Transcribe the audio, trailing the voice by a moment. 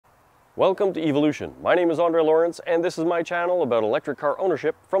Welcome to Evolution. My name is Andre Lawrence, and this is my channel about electric car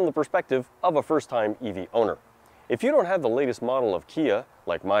ownership from the perspective of a first-time EV owner. If you don't have the latest model of Kia,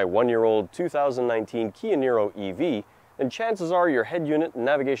 like my one-year-old 2019 Kia Niro EV, then chances are your head unit and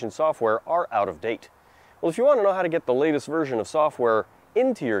navigation software are out of date. Well, if you want to know how to get the latest version of software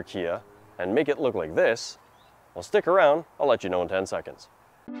into your Kia and make it look like this, well, stick around, I'll let you know in 10 seconds.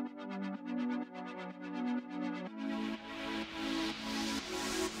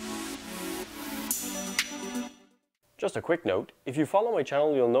 Just a quick note, if you follow my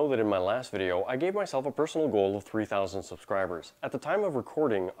channel, you'll know that in my last video, I gave myself a personal goal of 3,000 subscribers. At the time of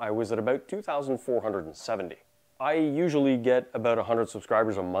recording, I was at about 2,470. I usually get about 100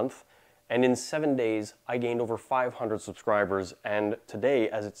 subscribers a month, and in 7 days, I gained over 500 subscribers, and today,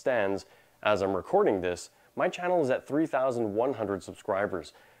 as it stands, as I'm recording this, my channel is at 3,100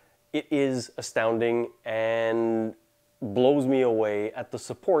 subscribers. It is astounding and blows me away at the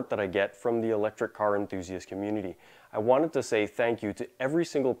support that I get from the electric car enthusiast community. I wanted to say thank you to every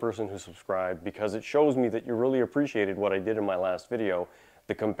single person who subscribed because it shows me that you really appreciated what I did in my last video,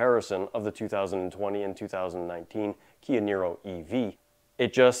 the comparison of the 2020 and 2019 Kia Niro EV.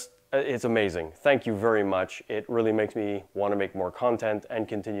 It's amazing. Thank you very much. It really makes me want to make more content and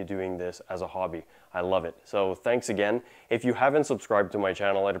continue doing this as a hobby. I love it. So thanks again. If you haven't subscribed to my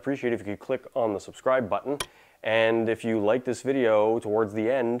channel, I'd appreciate it if you could click on the subscribe button. And if you like this video towards the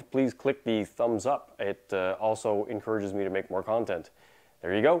end, please click the thumbs up. It also encourages me to make more content.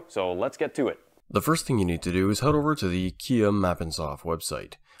 There you go. So let's get to it. The first thing you need to do is head over to the Kia mapnsoft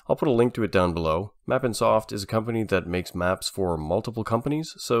website. I'll put a link to it down below. mapnsoft is a company that makes maps for multiple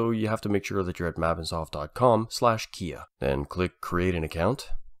companies, so you have to make sure that you're at mapnsoft.com/Kia. Then click Create an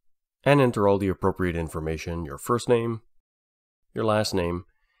Account and enter all the appropriate information, your first name, your last name,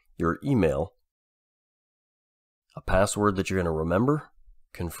 your email, a password that you're going to remember,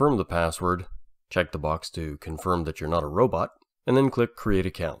 confirm the password, check the box to confirm that you're not a robot, and then click Create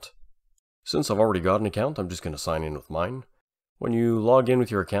Account. Since I've already got an account, I'm just going to sign in with mine. When you log in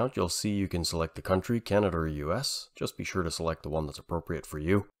with your account, you'll see you can select the country, Canada or US. Just be sure to select the one that's appropriate for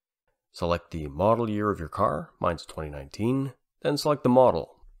you. Select the model year of your car, mine's 2019, then select the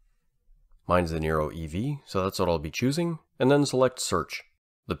model. Mine's the Niro EV, so that's what I'll be choosing, and then select Search.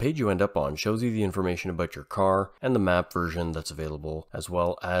 The page you end up on shows you the information about your car and the map version that's available, as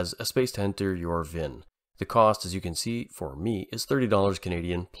well as a space to enter your VIN. The cost, as you can see, for me is $30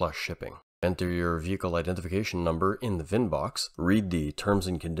 Canadian plus shipping. Enter your vehicle identification number in the VIN box, read the terms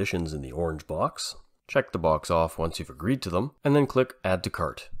and conditions in the orange box, check the box off once you've agreed to them, and then click Add to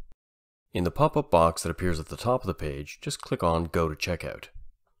Cart. In the pop-up box that appears at the top of the page, just click on Go to Checkout.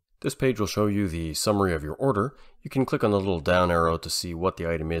 This page will show you the summary of your order. You can click on the little down arrow to see what the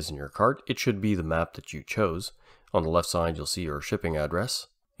item is in your cart. It should be the map that you chose. On the left side, you'll see your shipping address.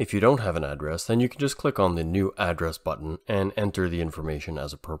 If you don't have an address, then you can just click on the New Address button and enter the information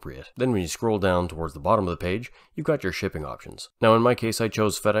as appropriate. Then when you scroll down towards the bottom of the page, you've got your shipping options. Now in my case, I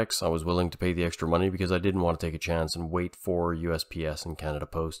chose FedEx. I was willing to pay the extra money because I didn't want to take a chance and wait for USPS and Canada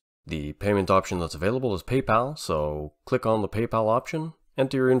Post. The payment option that's available is PayPal, so click on the PayPal option,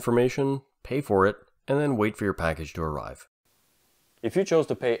 enter your information, pay for it, and then wait for your package to arrive. If you chose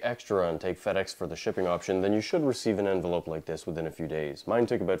to pay extra and take FedEx for the shipping option, then you should receive an envelope like this within a few days. Mine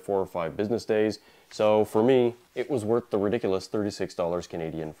took about 4 or 5 business days, so for me, it was worth the ridiculous $36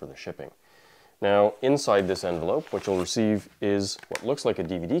 Canadian for the shipping. Now, inside this envelope, what you'll receive is what looks like a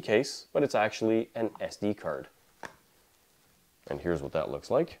DVD case, but it's actually an SD card. And here's what that looks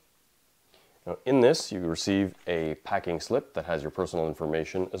like. Now, in this, you receive a packing slip that has your personal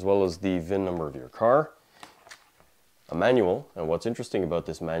information, as well as the VIN number of your car, a manual, and what's interesting about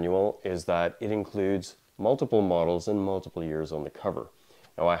this manual is that it includes multiple models and multiple years on the cover.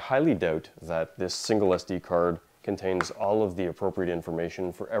 Now, I highly doubt that this single SD card contains all of the appropriate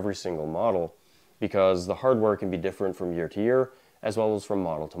information for every single model, because the hardware can be different from year to year, as well as from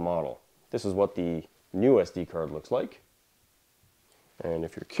model to model. This is what the new SD card looks like. And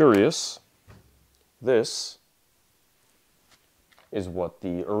if you're curious, this is what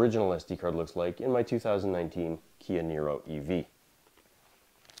the original SD card looks like in my 2019 Kia Niro EV.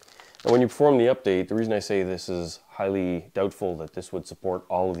 Now, when you perform the update, the reason I say this is highly doubtful that this would support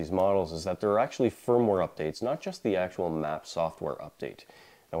all of these models is that there are actually firmware updates, not just the actual map software update.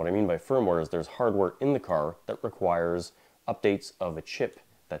 Now, what I mean by firmware is there's hardware in the car that requires updates of a chip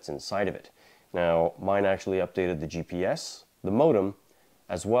that's inside of it. Now, mine actually updated the GPS, the modem,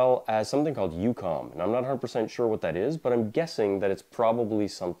 as well as something called Eucom. And I'm not 100% sure what that is, but I'm guessing that it's probably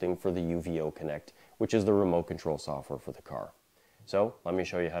something for the UVO Connect, which is the remote control software for the car. So let me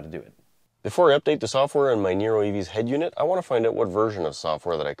show you how to do it. Before I update the software in my Niro EV's head unit, I want to find out what version of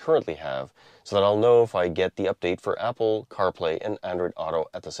software that I currently have so that I'll know if I get the update for Apple CarPlay and Android Auto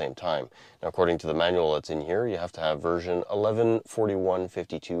at the same time. Now, according to the manual that's in here, you have to have version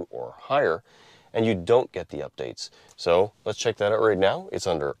 11.41.52 or higher, and you don't get the updates. So let's check that out right now. It's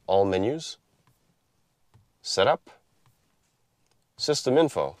under All Menus, Setup, System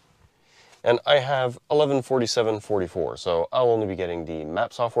Info. And I have 11.47.44, so I'll only be getting the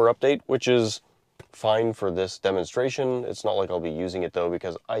map software update, which is fine for this demonstration. It's not like I'll be using it though,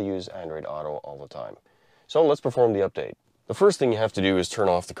 because I use Android Auto all the time. So let's perform the update. The first thing you have to do is turn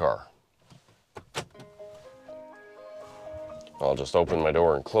off the car. I'll just open my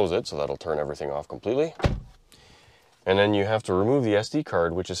door and close it, so that'll turn everything off completely. And then you have to remove the SD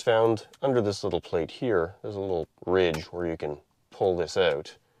card, which is found under this little plate here. There's a little ridge where you can pull this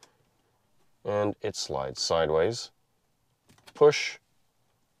out. And it slides sideways. Push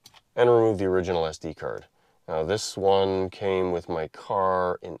and remove the original SD card. Now this one came with my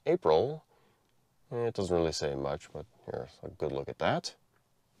car in April. It doesn't really say much, but here's a good look at that.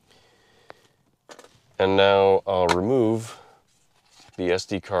 And now I'll remove the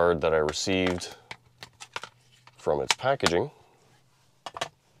SD card that I received from its packaging.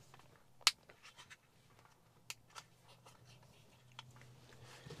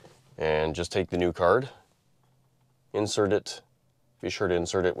 And just take the new card, insert it, be sure to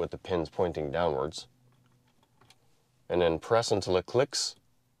insert it with the pins pointing downwards, and then press until it clicks.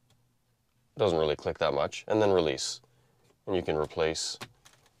 It doesn't really click that much, and then release. And you can replace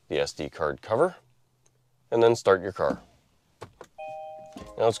the SD card cover, and then start your car.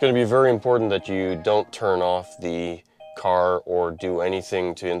 Now it's going to be very important that you don't turn off the car or do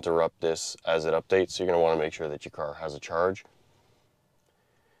anything to interrupt this as it updates. You're going to want to make sure that your car has a charge.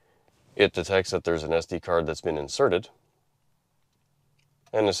 It detects that there's an SD card that's been inserted,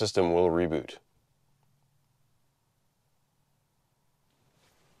 and the system will reboot.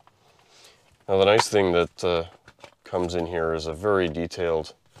 Now the nice thing that comes in here is a very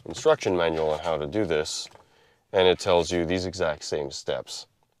detailed instruction manual on how to do this, and it tells you these exact same steps.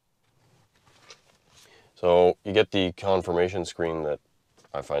 So you get the confirmation screen that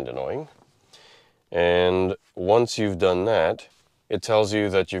I find annoying, and once you've done that, it tells you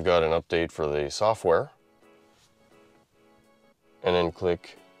that you've got an update for the software, and then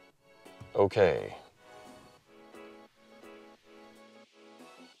click OK.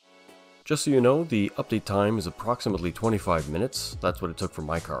 Just so you know, the update time is approximately 25 minutes. That's what it took for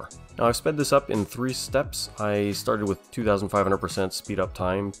my car. Now I've sped this up in 3 steps. I started with 2,500% speed up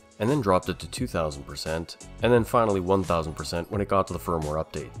time, and then dropped it to 2,000%, and then finally 1,000% when it got to the firmware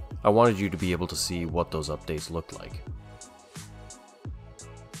update. I wanted you to be able to see what those updates looked like.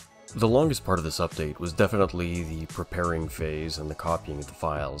 The longest part of this update was definitely the preparing phase and the copying of the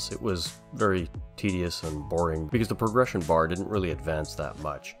files. It was very tedious and boring because the progression bar didn't really advance that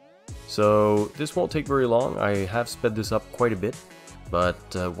much. So this won't take very long. I have sped this up quite a bit, but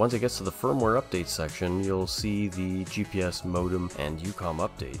once it gets to the firmware updates section, you'll see the GPS, modem, and Eucom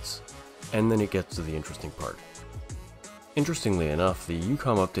updates, and then it gets to the interesting part. Interestingly enough, the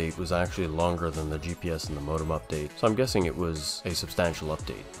Eucom update was actually longer than the GPS and the modem update, so I'm guessing it was a substantial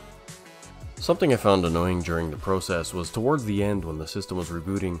update. Something I found annoying during the process was towards the end when the system was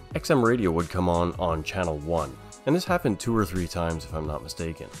rebooting, XM radio would come on channel 1, and this happened 2 or 3 times if I'm not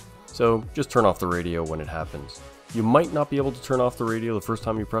mistaken. So just turn off the radio when it happens. You might not be able to turn off the radio the first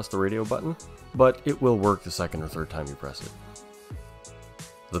time you press the radio button, but it will work the second or third time you press it.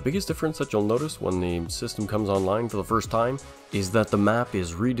 The biggest difference that you'll notice when the system comes online for the first time is that the map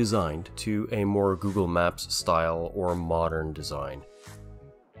is redesigned to a more Google Maps style or modern design.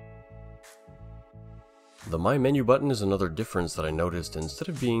 The My Menu button is another difference that I noticed. Instead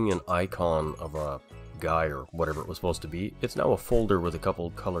of being an icon of a guy or whatever it was supposed to be, it's now a folder with a couple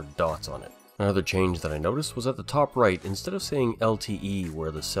colored dots on it. Another change that I noticed was at the top right, instead of saying LTE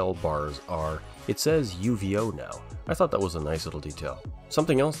where the cell bars are, it says UVO now. I thought that was a nice little detail.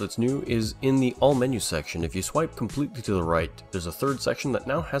 Something else that's new is in the All Menu section. If you swipe completely to the right, there's a third section that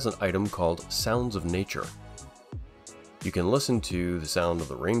now has an item called Sounds of Nature. You can listen to the sound of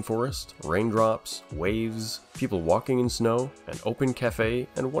the rainforest, raindrops, waves, people walking in snow, an open cafe,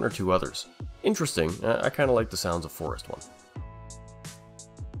 and 1 or 2 others. Interesting. I kind of like the sounds of forest one.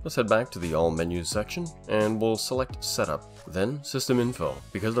 Let's head back to the All Menus section, and we'll select Setup, then System Info,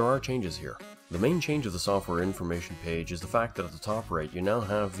 because there are changes here. The main change of the software information page is the fact that at the top right you now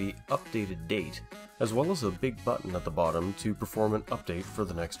have the updated date, as well as a big button at the bottom to perform an update for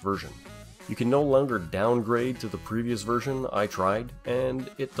the next version. You can no longer downgrade to the previous version. I tried, and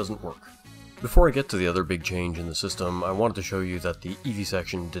it doesn't work. Before I get to the other big change in the system, I wanted to show you that the EV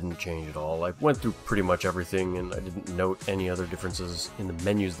section didn't change at all. I went through pretty much everything and I didn't note any other differences in the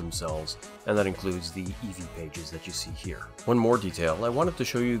menus themselves, and that includes the EV pages that you see here. One more detail, I wanted to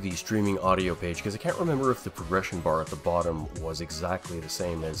show you the streaming audio page because I can't remember if the progression bar at the bottom was exactly the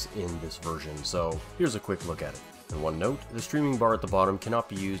same as in this version, so here's a quick look at it. And one note, the streaming bar at the bottom cannot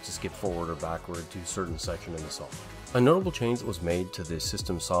be used to skip forward or backward to a certain section in the song. A notable change that was made to the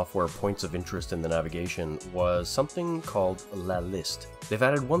system software points of interest in the navigation was something called La List. They've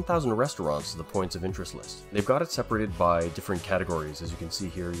added 1,000 restaurants to the points of interest list. They've got it separated by different categories. As you can see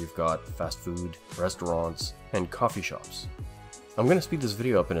here, you've got fast food, restaurants, and coffee shops. I'm going to speed this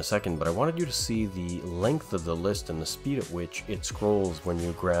video up in a second, but I wanted you to see the length of the list and the speed at which it scrolls when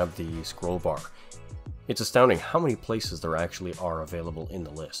you grab the scroll bar. It's astounding how many places there actually are available in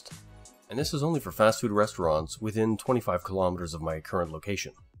the list. And this is only for fast food restaurants within 25 kilometers of my current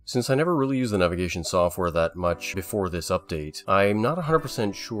location. Since I never really used the navigation software that much before this update, I'm not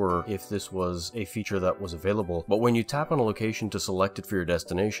 100% sure if this was a feature that was available, but when you tap on a location to select it for your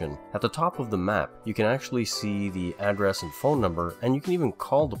destination, at the top of the map, you can actually see the address and phone number, and you can even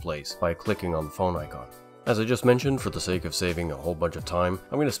call the place by clicking on the phone icon. As I just mentioned, for the sake of saving a whole bunch of time,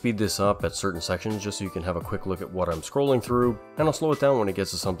 I'm going to speed this up at certain sections just so you can have a quick look at what I'm scrolling through, and I'll slow it down when it gets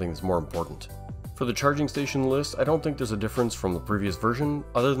to something that's more important. For the charging station list, I don't think there's a difference from the previous version,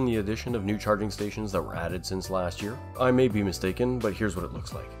 other than the addition of new charging stations that were added since last year. I may be mistaken, but here's what it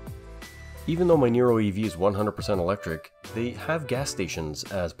looks like. Even though my Niro EV is 100% electric, they have gas stations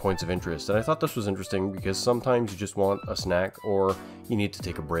as points of interest, and I thought this was interesting because sometimes you just want a snack or you need to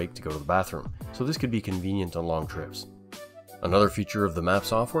take a break to go to the bathroom, so this could be convenient on long trips. Another feature of the map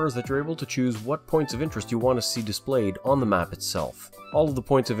software is that you're able to choose what points of interest you want to see displayed on the map itself. All of the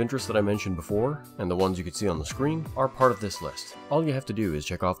points of interest that I mentioned before, and the ones you could see on the screen, are part of this list. All you have to do is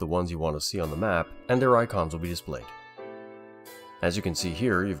check off the ones you want to see on the map, and their icons will be displayed. As you can see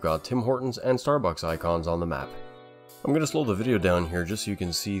here, you've got Tim Hortons and Starbucks icons on the map. I'm going to slow the video down here just so you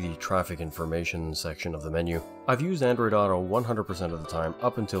can see the traffic information section of the menu. I've used Android Auto 100% of the time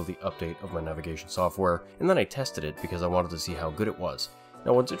up until the update of my navigation software, and then I tested it because I wanted to see how good it was.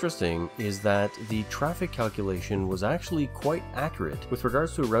 Now what's interesting is that the traffic calculation was actually quite accurate with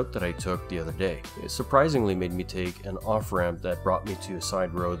regards to a route that I took the other day. It surprisingly made me take an off-ramp that brought me to a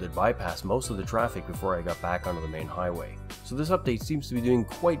side road that bypassed most of the traffic before I got back onto the main highway. So this update seems to be doing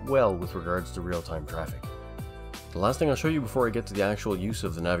quite well with regards to real-time traffic. The last thing I'll show you before I get to the actual use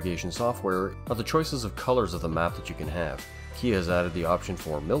of the navigation software are the choices of colors of the map that you can have. Kia has added the option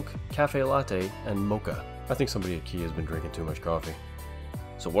for milk, cafe latte, and mocha. I think somebody at Kia has been drinking too much coffee.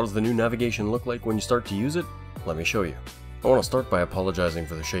 So what does the new navigation look like when you start to use it? Let me show you. I want to start by apologizing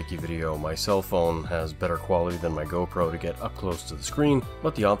for the shaky video. My cell phone has better quality than my GoPro to get up close to the screen,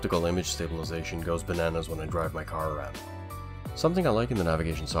 but the optical image stabilization goes bananas when I drive my car around. Something I like in the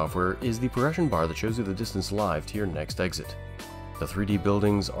navigation software is the progression bar that shows you the distance live to your next exit. The 3D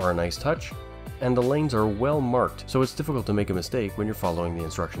buildings are a nice touch, and the lanes are well marked, so it's difficult to make a mistake when you're following the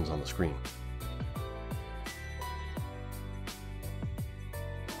instructions on the screen.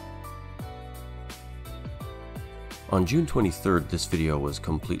 On June 23rd, this video was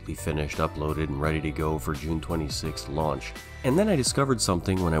completely finished, uploaded, and ready to go for June 26th launch. And then I discovered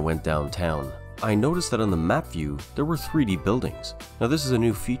something when I went downtown. I noticed that on the map view, there were 3D buildings. Now this is a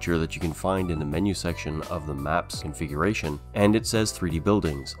new feature that you can find in the menu section of the map's configuration, and it says 3D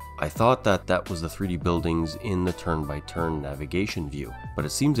buildings. I thought that that was the 3D buildings in the turn-by-turn navigation view, but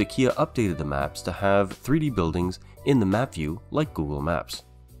it seems that Kia updated the maps to have 3D buildings in the map view like Google Maps.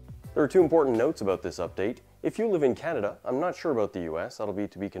 There are two important notes about this update. If you live in Canada, I'm not sure about the US, that'll be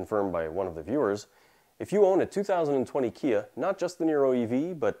to be confirmed by one of the viewers. If you own a 2020 Kia, not just the Niro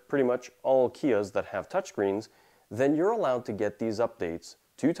EV, but pretty much all Kias that have touchscreens, then you're allowed to get these updates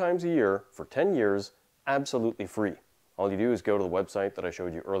 2 times a year for 10 years, absolutely free. All you do is go to the website that I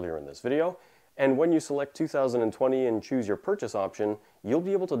showed you earlier in this video, and when you select 2020 and choose your purchase option, you'll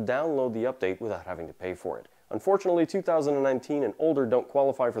be able to download the update without having to pay for it. Unfortunately, 2019 and older don't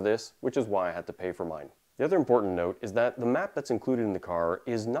qualify for this, which is why I had to pay for mine. The other important note is that the map that's included in the car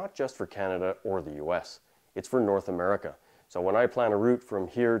is not just for Canada or the US, it's for North America. So when I plan a route from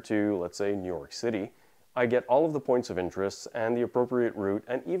here to, let's say, New York City, I get all of the points of interest and the appropriate route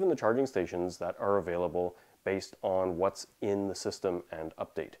and even the charging stations that are available based on what's in the system and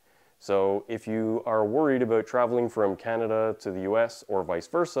update. So if you are worried about traveling from Canada to the US or vice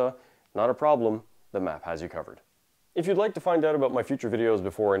versa, not a problem, the map has you covered. If you'd like to find out about my future videos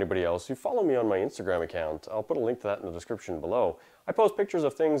before anybody else, you follow me on my Instagram account. I'll put a link to that in the description below. I post pictures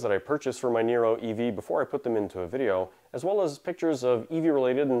of things that I purchased for my Niro EV before I put them into a video, as well as pictures of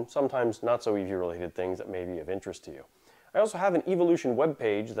EV-related and sometimes not so EV-related things that may be of interest to you. I also have an EV-olution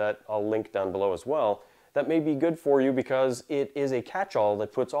webpage that I'll link down below as well that may be good for you because it is a catch-all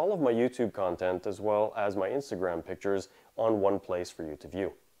that puts all of my YouTube content as well as my Instagram pictures on one place for you to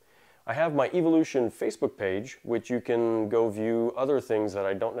view. I have my EV-olution Facebook page, which you can go view other things that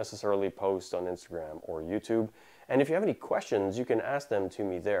I don't necessarily post on Instagram or YouTube. And if you have any questions, you can ask them to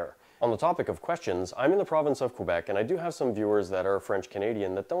me there. On the topic of questions, I'm in the province of Quebec, and I do have some viewers that are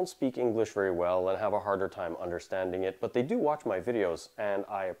French-Canadian that don't speak English very well and have a harder time understanding it, but they do watch my videos, and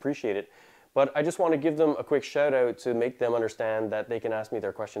I appreciate it. But I just want to give them a quick shout out to make them understand that they can ask me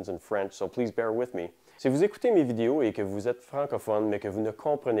their questions in French, so please bear with me. Si vous écoutez mes vidéos et que vous êtes francophone mais que vous ne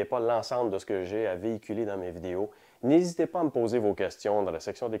comprenez pas l'ensemble de ce que j'ai à véhiculer dans mes vidéos, n'hésitez pas à me poser vos questions dans la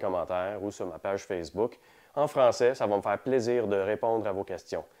section des commentaires ou sur ma page Facebook. En français, ça va me faire plaisir de répondre à vos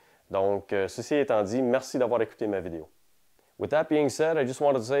questions. Donc, ceci étant dit, merci d'avoir écouté ma vidéo. With that being said, I just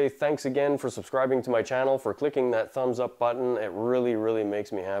wanted to say thanks again for subscribing to my channel, for clicking that thumbs up button. It really, really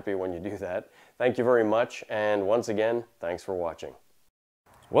makes me happy when you do that. Thank you very much, and once again, thanks for watching.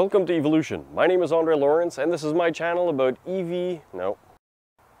 Welcome to EV-olution. My name is Andre Lawrence, and this is my channel about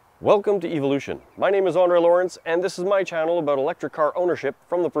Welcome to EV-olution. My name is Andre Lawrence, and this is my channel about electric car ownership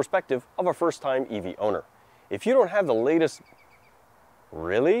from the perspective of a first-time EV owner. If you don't have the latest...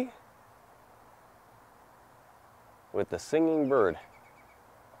 Really? With the singing bird.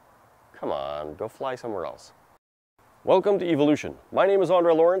 Come on, go fly somewhere else. Welcome to EV-olution. My name is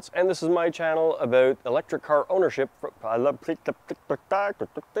Andre Lawrence, and this is my channel about electric car ownership.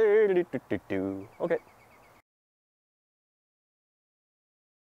 Okay.